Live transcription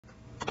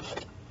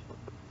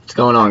What's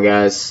going on,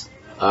 guys?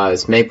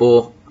 It's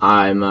Maple.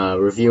 I'm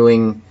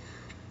reviewing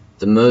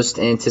the most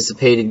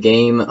anticipated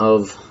game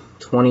of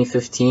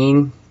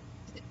 2015,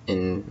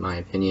 in my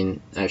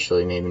opinion.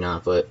 Actually, maybe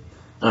not, but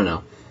I don't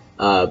know.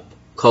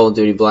 Call of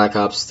Duty Black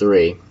Ops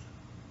 3.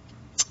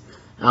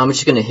 I'm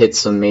just going to hit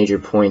some major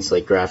points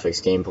like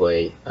graphics,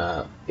 gameplay,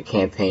 the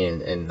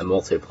campaign, and the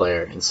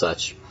multiplayer and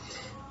such.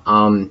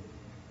 Now,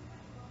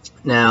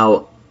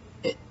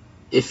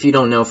 if you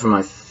don't know from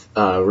my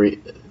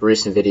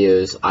recent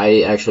videos,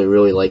 I actually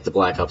really like the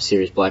Black Ops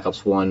series. Black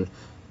Ops 1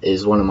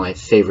 is one of my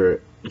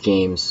favorite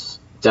games,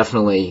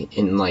 definitely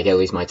in like at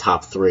least my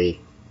top 3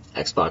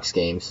 Xbox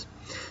games.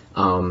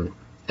 And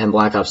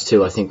Black Ops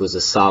 2 I think was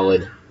a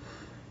solid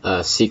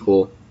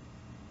sequel.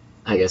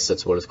 I guess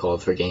that's what it's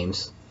called for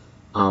games.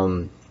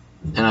 And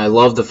I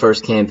love the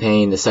first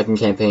campaign. The second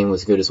campaign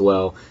was good as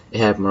well.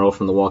 It had Merle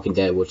from The Walking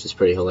Dead, which is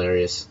pretty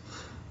hilarious.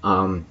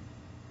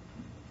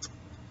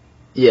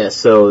 Yeah,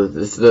 so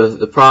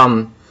the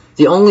problem,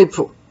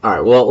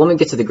 alright, well, let me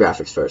get to the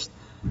graphics first.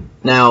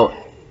 Now,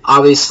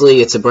 obviously,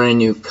 it's a brand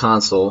new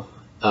console.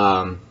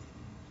 I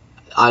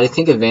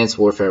think Advanced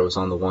Warfare was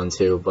on the 1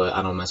 too, but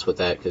I don't mess with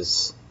that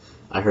because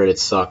I heard it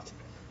sucked.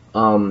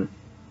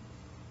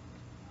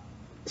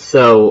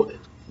 So,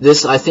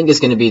 this, I think, is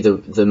going to be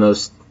the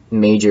most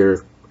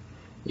major,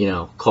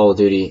 Call of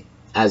Duty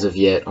as of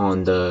yet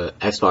on the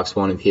Xbox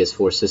One and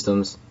PS4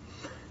 systems.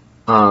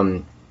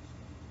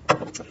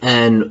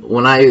 And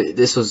when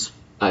this was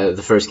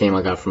the first game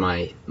I got for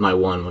my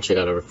one, which I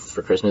got over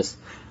for Christmas,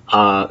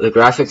 the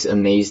graphics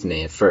amazed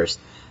me at first.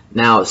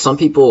 Now, some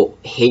people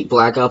hate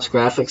Black Ops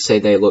graphics, say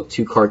they look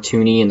too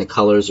cartoony and the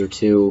colors are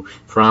too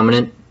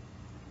prominent.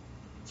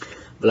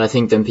 But I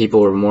think them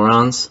people are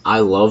morons. I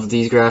love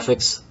these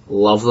graphics,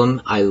 love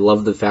them. I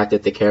love the fact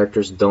that the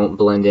characters don't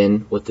blend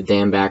in with the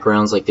damn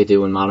backgrounds like they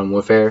do in Modern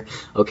Warfare.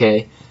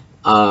 Okay,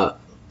 I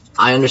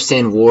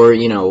understand war,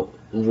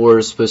 war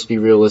is supposed to be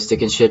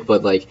realistic and shit,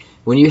 but like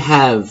when you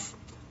have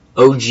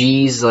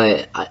OGs,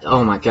 like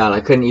oh my god,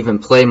 I couldn't even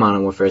play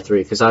Modern Warfare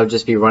 3 because I would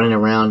just be running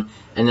around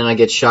and then I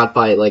get shot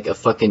by like a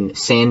fucking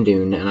sand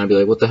dune and I'd be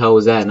like, what the hell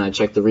was that? And I'd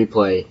check the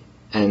replay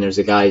and there's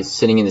a guy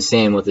sitting in the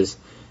sand with his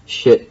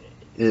shit.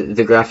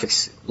 The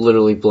graphics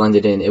literally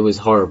blended in. It was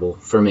horrible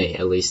for me,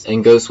 at least.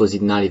 And Ghost was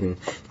not even.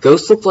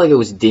 Ghost looked like it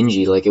was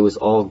dingy, like it was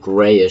all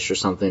grayish or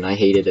something. I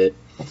hated it.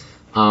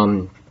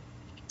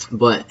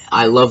 But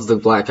I love the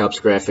Black Ops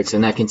graphics,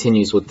 and that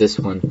continues with this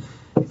one.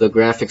 The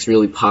graphics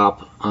really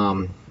pop.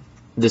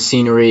 The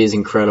scenery is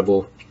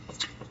incredible.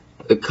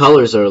 The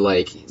colors are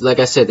like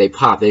I said, they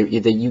pop.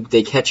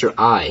 They catch your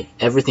eye.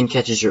 Everything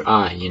catches your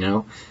eye,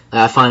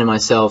 I find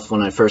myself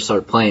when I first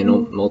started playing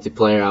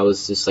multiplayer, I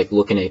was just like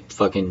looking at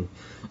fucking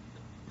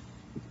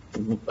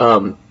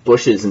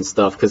bushes and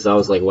stuff because I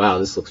was like, wow,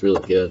 this looks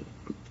really good.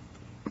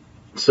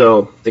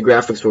 So the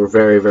graphics were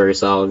very, very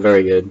solid,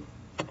 very good.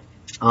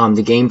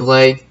 The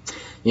gameplay,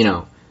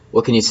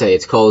 what can you say?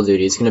 It's Call of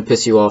Duty. It's gonna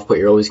piss you off, but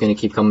you're always gonna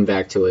keep coming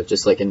back to it,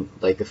 just like a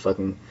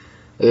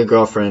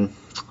girlfriend,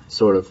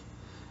 sort of.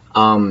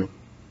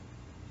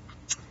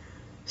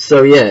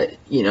 So yeah,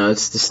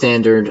 it's the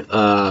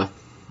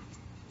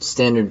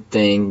standard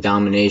thing: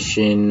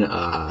 domination,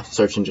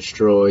 search and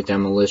destroy,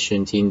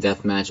 demolition, team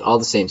deathmatch, all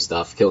the same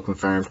stuff. Kill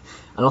confirmed.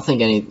 I don't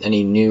think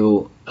any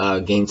new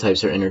game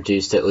types are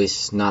introduced, at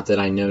least not that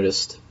I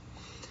noticed.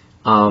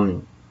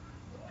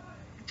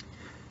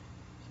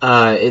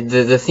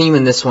 The theme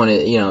in this one,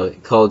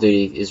 Call of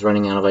Duty is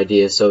running out of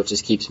ideas, so it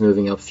just keeps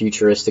moving up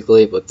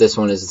futuristically. But this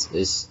one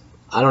is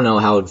I don't know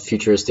how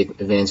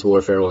futuristic Advanced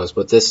Warfare was,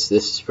 but this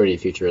is pretty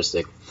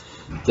futuristic.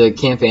 The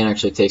campaign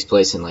actually takes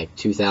place in like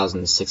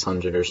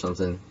 2600 or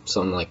something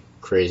like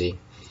crazy.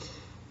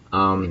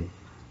 So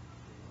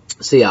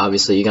yeah,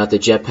 obviously you got the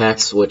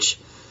jetpacks, which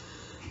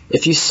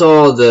if you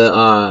saw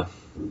the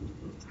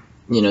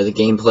the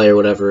gameplay or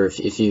whatever,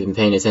 if you've been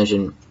paying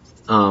attention,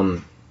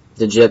 the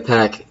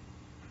jetpack.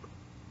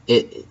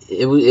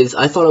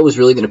 I thought it was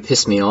really gonna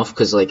piss me off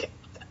because like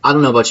I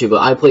don't know about you,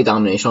 but I play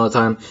Domination all the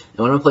time, and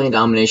when I'm playing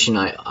Domination,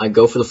 I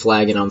go for the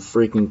flag and I'm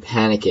freaking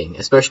panicking,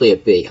 especially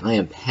at B. I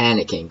am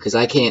panicking because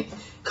I can't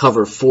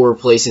cover 4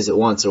 places at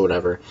once or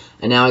whatever,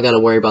 and now I got to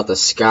worry about the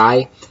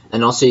sky,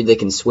 and also they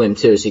can swim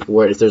too, so you can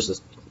worry if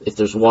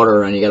there's water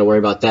around, you got to worry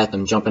about that,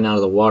 them jumping out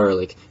of the water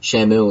like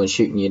Shamu and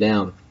shooting you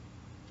down.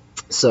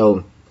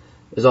 So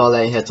there's all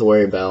that you have to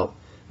worry about,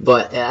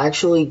 but it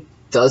actually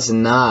does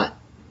not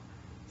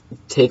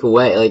take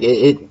away, like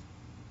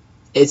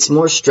it's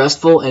more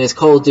stressful, and it's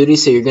Call of Duty,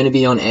 so you're going to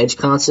be on edge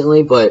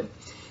constantly, but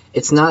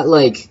it's not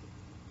like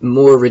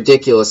more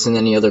ridiculous than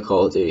any other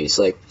Call of Duties.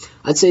 Like,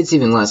 I'd say it's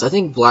even less. I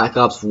think Black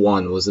Ops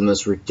 1 was the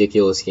most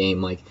ridiculous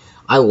game. Like,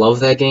 I love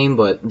that game,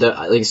 but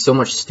so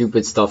much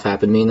stupid stuff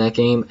happened to me in that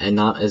game, and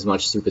not as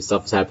much stupid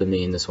stuff has happened to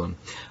me in this one.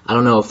 I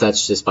don't know if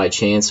that's just by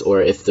chance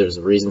or if there's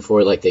a reason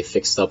for it, like they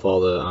fixed up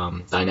all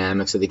the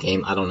dynamics of the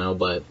game. I don't know,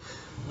 but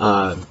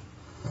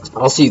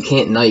also you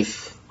can't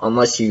knife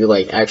unless you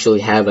like actually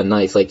have a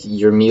knife. Like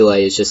your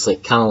melee is just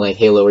like kind of like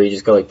Halo, where you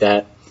just go like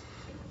that,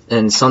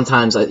 and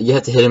sometimes you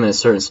have to hit him in a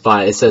certain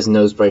spot. It says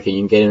nose breaker.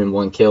 You can get him in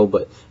one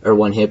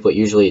hit, but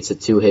usually it's a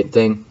 2-hit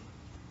thing.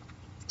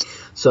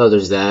 So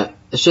there's that.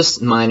 It's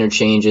just minor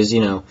changes,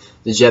 you know.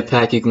 The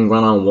jetpack, you can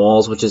run on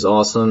walls, which is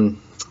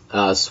awesome.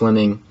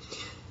 Swimming.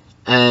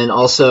 And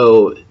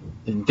also,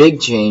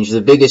 big change,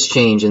 the biggest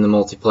change in the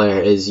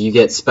multiplayer is you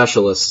get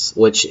specialists,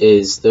 which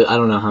is, I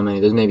don't know how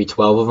many, there's maybe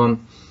 12 of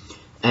them.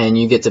 And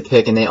you get to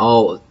pick, and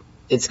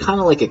it's kind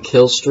of like a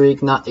kill streak.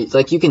 It's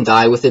like you can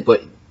die with it,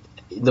 but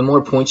the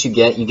more points you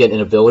get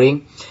an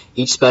ability.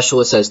 Each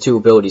specialist has 2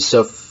 abilities.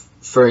 So,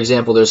 for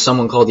example, there's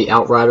someone called the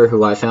Outrider,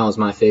 who I found was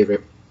my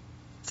favorite.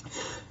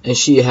 And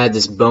she had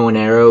this bow and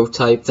arrow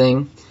type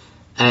thing,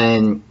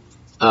 and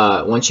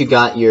once you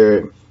got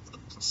your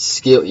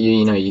skill,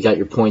 you got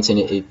your points in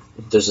it,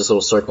 there's this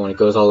little circle and it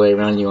goes all the way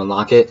around and you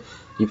unlock it.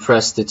 You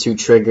press the 2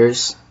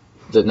 triggers,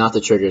 not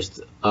the triggers,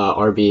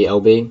 RB,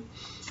 LB.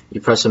 You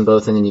press them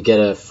both and then you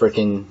get a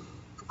freaking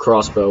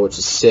crossbow, which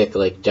is sick,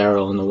 like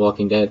Daryl in The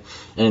Walking Dead,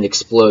 and it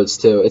explodes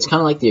too. It's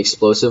kind of like the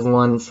explosive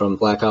one from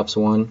Black Ops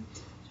 1.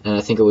 And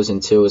I think it was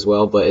in 2 as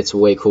well, but it's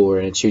way cooler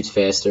and it shoots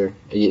faster.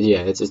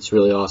 Yeah, it's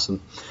really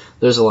awesome.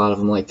 There's a lot of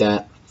them like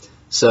that.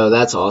 So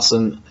that's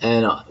awesome.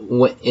 And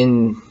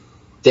in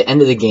the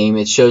end of the game,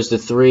 it shows the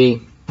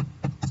 3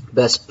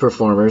 best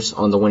performers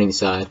on the winning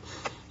side.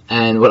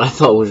 And what I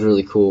thought was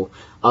really cool,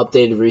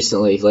 updated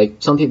recently, like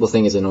some people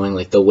think it's annoying,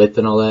 like the whip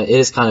and all that. It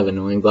is kind of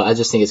annoying, but I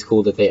just think it's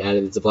cool that they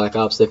added it to Black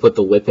Ops. They put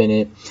the whip in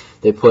it.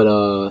 They put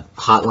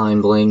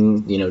Hotline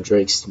Bling,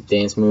 Drake's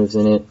dance moves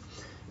in it.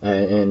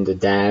 And the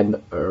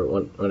dab, or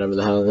whatever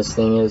the hell this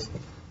thing is.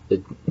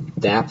 The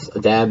dab,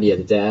 yeah,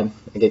 the dab.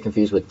 I get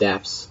confused with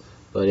daps,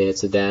 but yeah,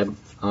 it's a dab.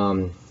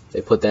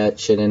 They put that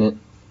shit in it.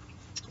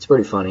 It's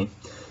pretty funny.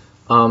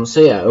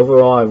 So yeah,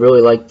 overall, I really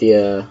liked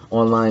the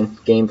online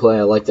gameplay.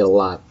 I liked it a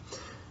lot.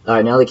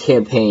 Alright, now the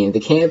campaign. The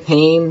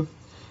campaign,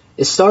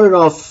 it started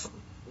off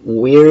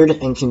weird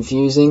and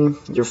confusing.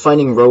 You're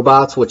fighting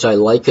robots, which I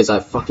like because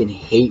I fucking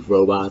hate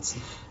robots.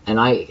 And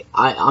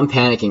I'm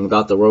panicking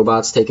about the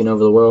robots taking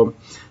over the world.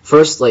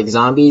 First, like,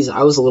 zombies,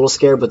 I was a little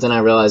scared, but then I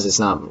realized it's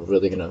not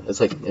really it's,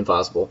 like,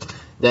 impossible.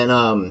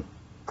 Then,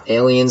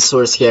 aliens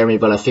sort of scare me,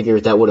 but I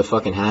figured that would have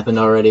fucking happened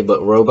already.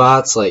 But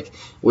robots, like,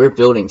 we're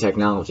building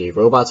technology.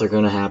 Robots are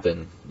gonna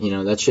happen.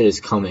 That shit is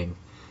coming.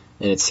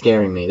 And it's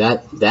scaring me.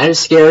 That is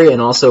scary,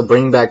 and also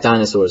bring back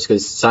dinosaurs,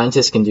 because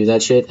scientists can do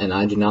that shit, and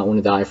I do not want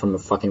to die from a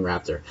fucking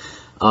raptor.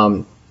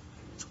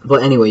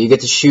 But anyway, you get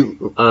to shoot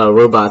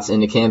robots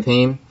in the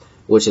campaign,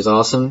 which is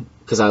awesome,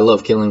 because I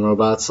love killing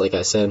robots, like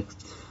I said.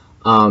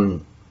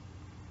 Now,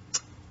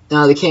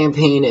 the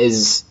campaign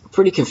is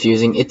pretty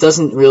confusing. It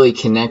doesn't really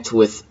connect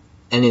with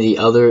any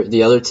of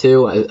the other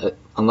 2,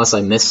 unless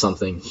I missed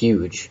something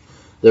huge.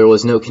 There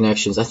was no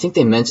connections. I think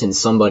they mentioned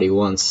somebody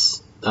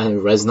once,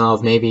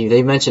 Reznov maybe.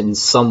 They mentioned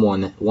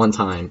someone one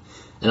time,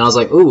 and I was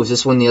like, ooh, is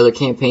this when the other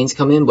campaigns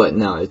come in? But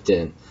no, it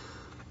didn't.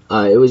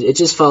 It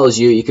just follows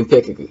you. You can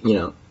pick,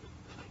 you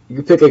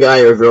can pick a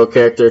guy or a girl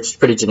character. It's a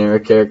pretty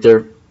generic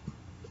character.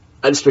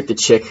 I just picked a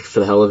chick for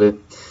the hell of it.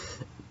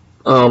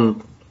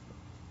 And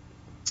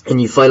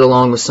you fight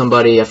along with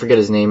somebody, I forget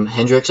his name,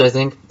 Hendrix, I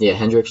think? Yeah,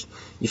 Hendrix.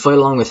 You fight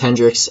along with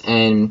Hendrix,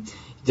 and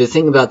the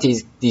thing about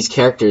these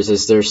characters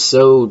is they're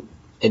so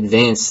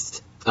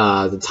advanced,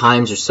 the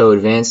times are so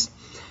advanced,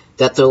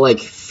 that they're, like,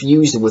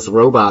 fused with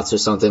robots or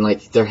something.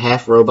 Like, they're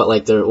half robot,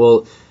 like,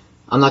 well,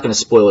 I'm not going to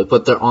spoil it,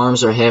 but their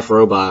arms are half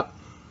robot.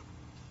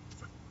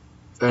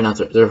 Or not,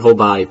 their whole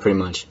body, pretty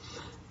much.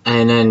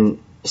 And then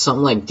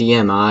something like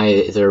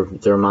DMI,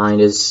 their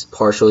mind is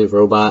partially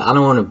robot. I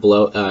don't want to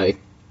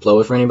blow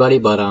it for anybody,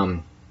 but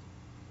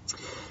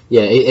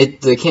yeah,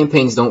 the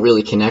campaigns don't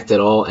really connect at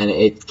all, and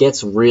it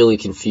gets really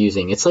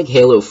confusing. It's like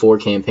Halo 4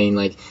 campaign,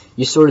 like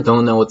you sort of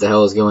don't know what the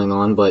hell is going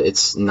on, but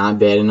it's not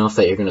bad enough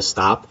that you're gonna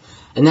stop.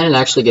 And then it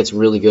actually gets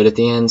really good at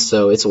the end,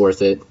 so it's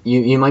worth it.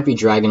 You might be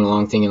dragging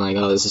along thinking like,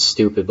 oh, this is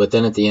stupid, but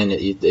then at the end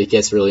it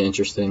gets really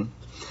interesting.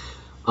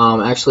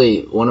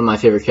 Actually, one of my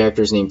favorite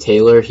characters named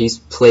Taylor, he's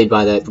played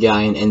by that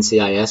guy in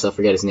NCIS, I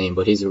forget his name,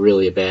 but he's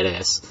really a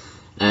badass.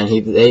 And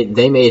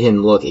they made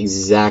him look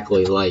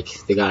exactly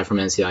like the guy from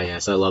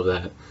NCIS. I love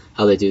that,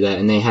 how they do that.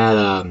 And they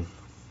had,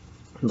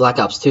 Black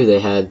Ops 2, they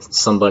had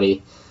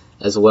somebody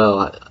as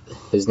well.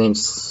 His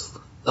name's,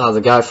 the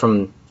guy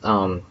from,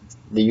 The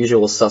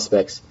Usual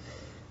Suspects.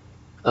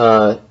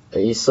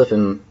 He's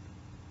slipping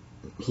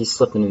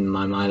in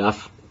my mind. I'm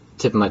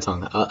tipping my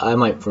tongue. I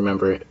might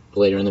remember it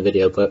later in the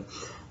video, but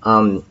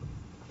Kevin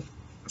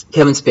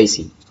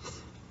Spacey,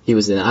 he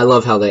was in it. I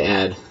love how they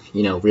add,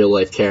 real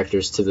life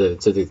characters to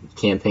the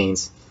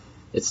campaigns.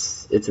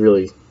 It's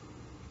really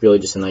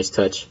just a nice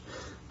touch.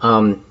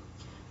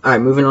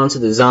 Alright, moving on to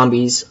the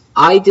zombies.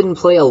 I didn't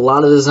play a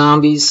lot of the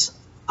zombies.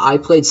 I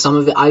played some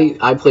of it.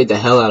 I played the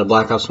hell out of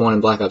Black Ops 1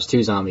 and Black Ops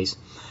 2 zombies,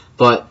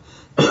 but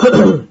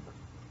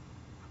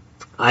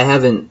I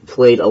haven't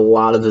played a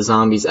lot of the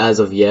zombies as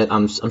of yet.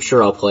 I'm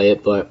sure I'll play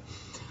it, but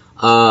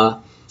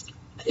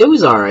it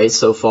was alright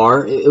so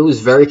far. It was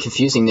very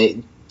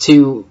confusing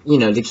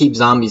to keep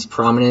zombies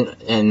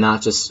prominent and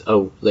not just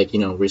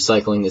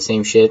recycling the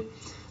same shit.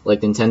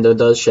 like Nintendo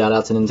does. Shout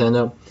out to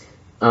Nintendo.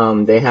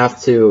 They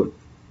have to,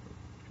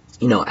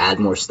 you know, add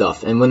more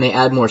stuff, and when they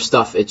add more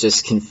stuff, it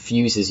just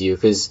confuses you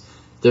because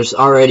there's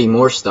already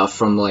more stuff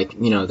from, like,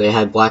 you know, they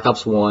had Black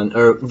Ops 1,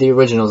 or the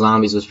original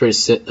Zombies was pretty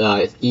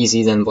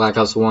easy, then Black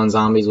Ops 1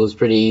 Zombies was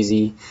pretty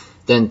easy,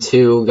 then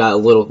 2 got a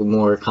little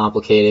more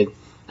complicated,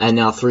 and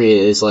now 3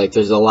 is, like,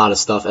 there's a lot of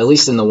stuff, at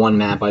least in the one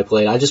map I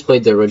played. I just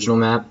played the original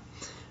map,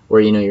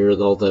 where, you know, you're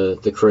all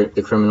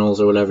the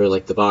criminals or whatever,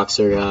 like the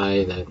boxer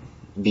guy that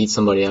beat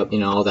somebody up, you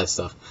know, all that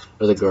stuff,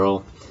 or the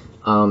girl.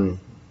 That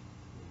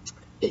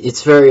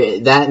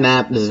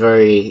map is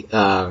very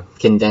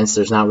condensed.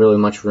 There's not really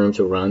much room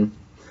to run.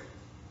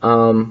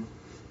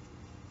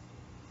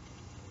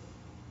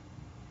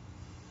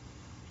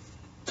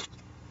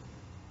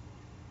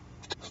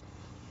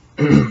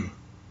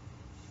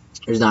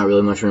 There's not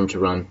really much room to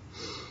run.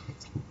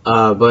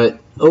 But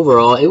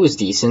overall, it was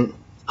decent.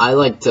 I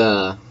liked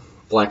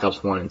Black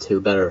Ops 1 and 2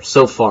 better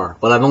so far,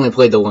 but I've only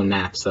played the one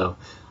map, so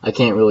I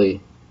can't really,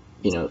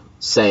 you know,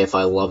 say if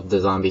I loved the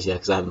zombies yet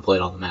because I haven't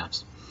played all the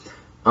maps.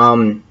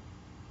 The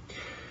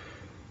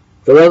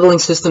leveling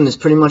system is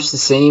pretty much the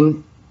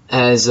same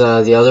as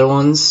the other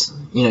ones.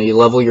 You know, you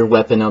level your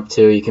weapon up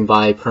to, you can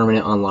buy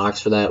permanent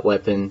unlocks for that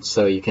weapon,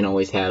 so you can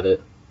always have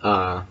it.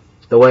 The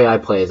way I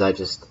play is I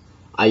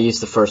use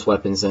the first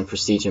weapons and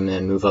prestige them and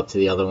then move up to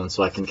the other ones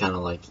so I can kind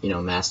of, like, you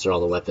know, master all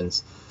the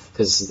weapons.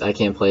 Because I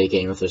can't play a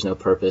game if there's no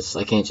purpose.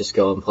 I can't just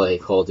go and play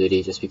Call of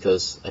Duty just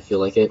because I feel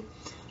like it.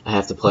 I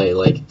have to play,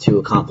 like, to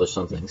accomplish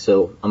something.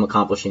 So I'm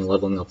accomplishing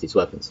leveling up these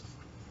weapons.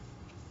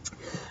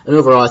 And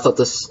overall, I thought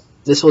this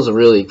was a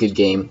really good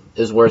game.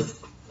 It was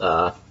worth,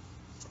 I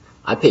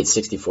paid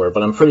 $60 for it,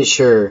 but I'm pretty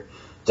sure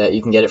that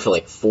you can get it for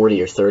like $40 or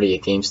 $30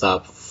 at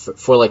GameStop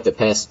for like the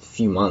past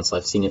few months.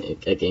 I've seen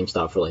it at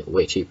GameStop for like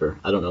way cheaper.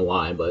 I don't know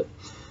why, but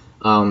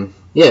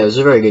yeah, it was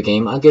a very good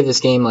game. I'll give this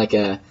game like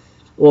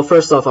well,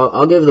 first off,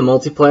 I'll give the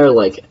multiplayer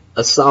like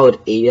a solid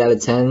 8 out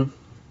of 10.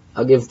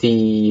 I'll give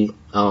the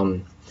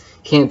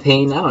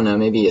campaign, I don't know,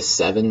 maybe a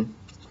 7.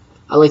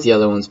 I like the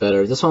other ones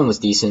better. This one was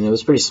decent. It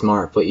was pretty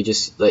smart, but you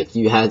just, like,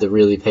 you had to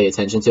really pay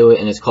attention to it,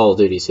 and it's Call of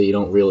Duty, so you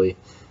don't really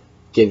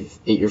give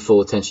it your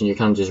full attention. You're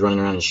kind of just running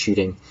around and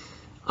shooting.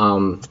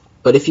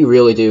 But if you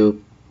really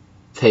do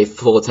pay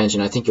full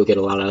attention, I think you'll get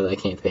a lot out of that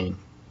campaign.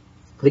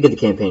 I give the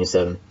campaign a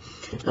 7.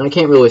 And I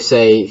can't really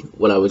say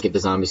what I would give the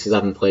zombies because I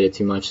haven't played it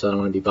too much, so I don't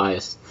want to be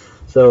biased.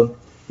 So,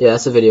 yeah,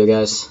 that's the video,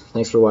 guys.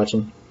 Thanks for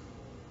watching.